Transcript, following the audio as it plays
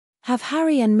Have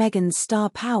Harry and Meghan's star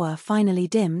power finally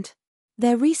dimmed?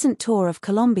 Their recent tour of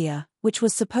Colombia, which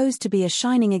was supposed to be a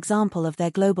shining example of their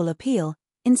global appeal,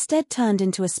 instead turned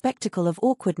into a spectacle of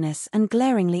awkwardness and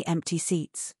glaringly empty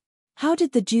seats. How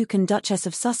did the Duke and Duchess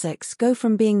of Sussex go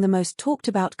from being the most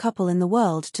talked-about couple in the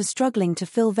world to struggling to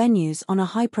fill venues on a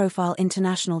high-profile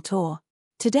international tour?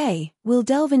 Today, we'll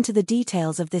delve into the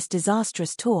details of this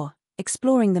disastrous tour,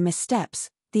 exploring the missteps,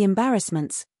 the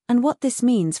embarrassments, and what this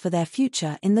means for their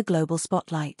future in the global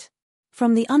spotlight.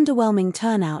 From the underwhelming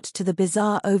turnout to the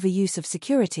bizarre overuse of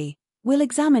security, we'll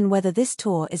examine whether this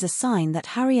tour is a sign that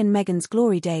Harry and Meghan's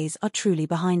glory days are truly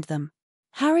behind them.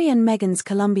 Harry and Meghan's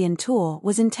Colombian tour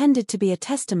was intended to be a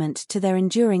testament to their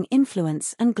enduring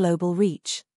influence and global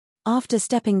reach. After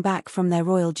stepping back from their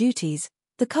royal duties,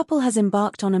 the couple has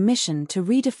embarked on a mission to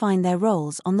redefine their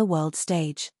roles on the world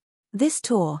stage. This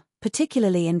tour,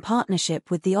 particularly in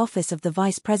partnership with the Office of the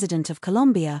Vice President of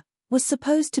Colombia, was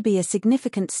supposed to be a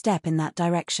significant step in that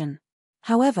direction.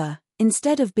 However,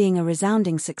 instead of being a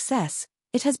resounding success,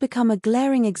 it has become a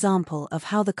glaring example of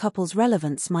how the couple's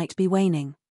relevance might be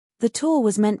waning. The tour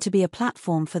was meant to be a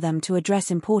platform for them to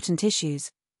address important issues,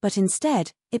 but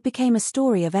instead, it became a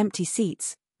story of empty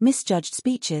seats, misjudged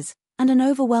speeches, and an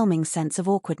overwhelming sense of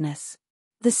awkwardness.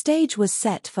 The stage was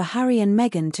set for Harry and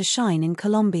Meghan to shine in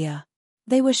Colombia.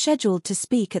 They were scheduled to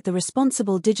speak at the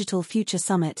Responsible Digital Future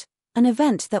Summit, an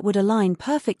event that would align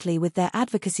perfectly with their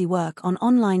advocacy work on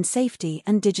online safety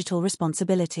and digital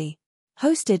responsibility.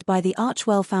 Hosted by the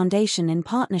Archwell Foundation in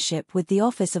partnership with the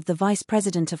Office of the Vice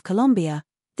President of Colombia,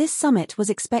 this summit was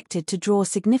expected to draw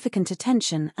significant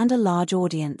attention and a large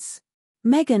audience.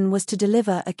 Meghan was to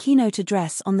deliver a keynote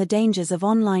address on the dangers of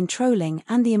online trolling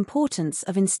and the importance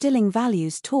of instilling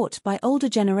values taught by older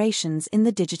generations in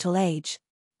the digital age.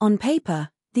 On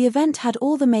paper, the event had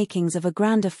all the makings of a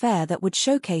grand affair that would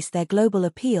showcase their global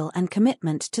appeal and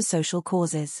commitment to social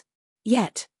causes.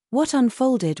 Yet, what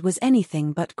unfolded was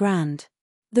anything but grand.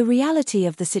 The reality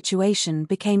of the situation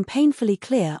became painfully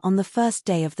clear on the first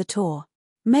day of the tour.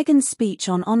 Meghan's speech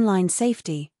on online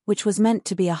safety, which was meant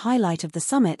to be a highlight of the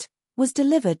summit, was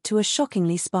delivered to a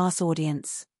shockingly sparse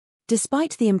audience.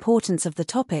 Despite the importance of the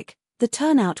topic, the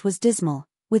turnout was dismal,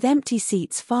 with empty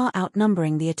seats far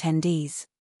outnumbering the attendees.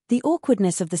 The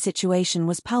awkwardness of the situation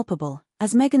was palpable,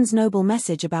 as Meghan's noble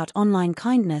message about online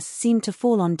kindness seemed to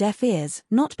fall on deaf ears,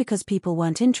 not because people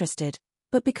weren't interested,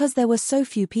 but because there were so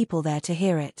few people there to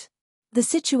hear it. The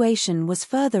situation was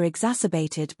further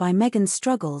exacerbated by Meghan's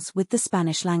struggles with the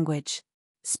Spanish language.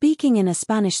 Speaking in a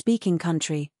Spanish-speaking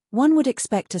country, one would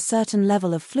expect a certain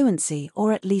level of fluency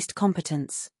or at least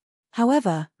competence.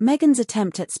 However, Meghan's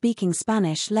attempt at speaking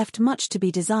Spanish left much to be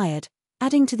desired,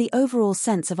 adding to the overall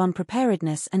sense of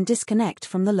unpreparedness and disconnect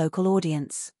from the local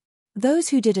audience. Those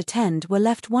who did attend were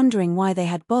left wondering why they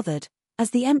had bothered, as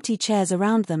the empty chairs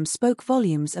around them spoke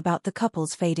volumes about the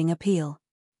couple's fading appeal.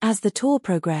 As the tour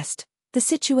progressed, the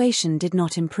situation did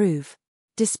not improve.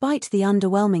 Despite the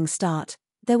underwhelming start,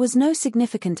 there was no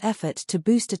significant effort to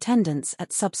boost attendance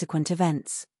at subsequent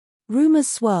events. Rumors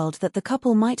swirled that the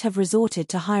couple might have resorted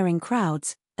to hiring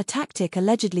crowds, a tactic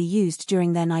allegedly used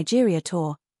during their Nigeria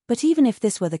tour, but even if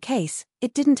this were the case,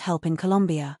 it didn't help in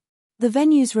Colombia. The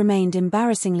venues remained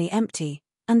embarrassingly empty,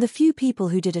 and the few people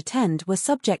who did attend were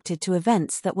subjected to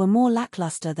events that were more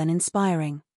lackluster than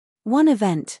inspiring. One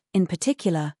event, in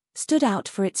particular, stood out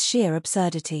for its sheer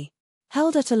absurdity.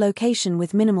 Held at a location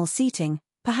with minimal seating,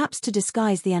 perhaps to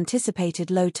disguise the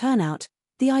anticipated low turnout,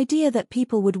 the idea that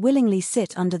people would willingly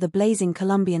sit under the blazing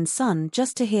Colombian sun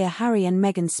just to hear Harry and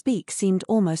Meghan speak seemed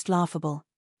almost laughable.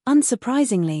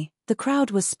 Unsurprisingly, the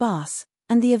crowd was sparse,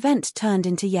 and the event turned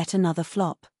into yet another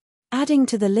flop. Adding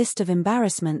to the list of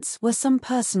embarrassments were some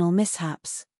personal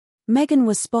mishaps. Meghan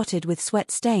was spotted with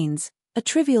sweat stains, a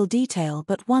trivial detail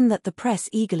but one that the press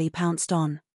eagerly pounced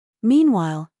on.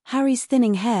 Meanwhile, Harry's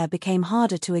thinning hair became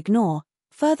harder to ignore,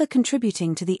 further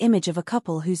contributing to the image of a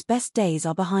couple whose best days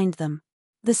are behind them.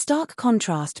 The stark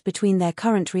contrast between their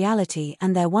current reality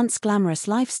and their once glamorous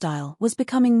lifestyle was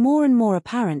becoming more and more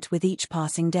apparent with each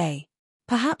passing day.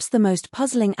 Perhaps the most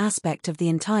puzzling aspect of the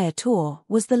entire tour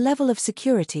was the level of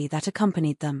security that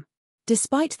accompanied them.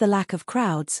 Despite the lack of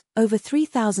crowds, over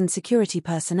 3,000 security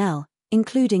personnel,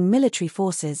 including military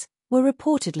forces, were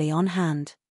reportedly on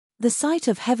hand. The sight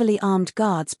of heavily armed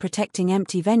guards protecting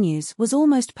empty venues was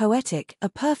almost poetic, a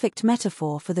perfect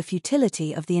metaphor for the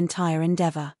futility of the entire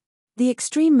endeavor. The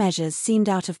extreme measures seemed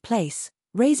out of place,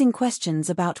 raising questions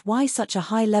about why such a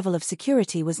high level of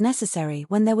security was necessary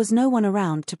when there was no one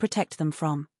around to protect them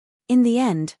from. In the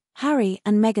end, Harry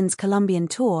and Meghan's Colombian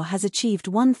tour has achieved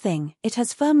one thing: it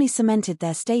has firmly cemented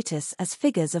their status as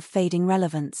figures of fading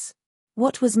relevance.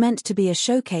 What was meant to be a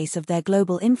showcase of their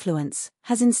global influence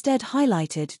has instead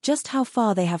highlighted just how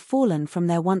far they have fallen from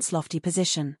their once lofty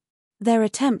position. Their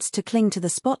attempts to cling to the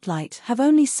spotlight have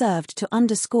only served to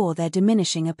underscore their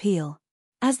diminishing appeal.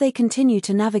 As they continue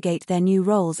to navigate their new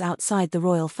roles outside the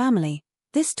royal family,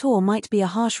 this tour might be a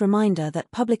harsh reminder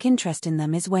that public interest in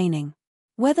them is waning.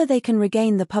 Whether they can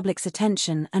regain the public's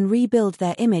attention and rebuild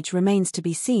their image remains to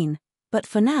be seen, but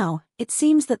for now, it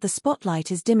seems that the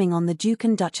spotlight is dimming on the Duke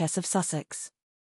and Duchess of Sussex.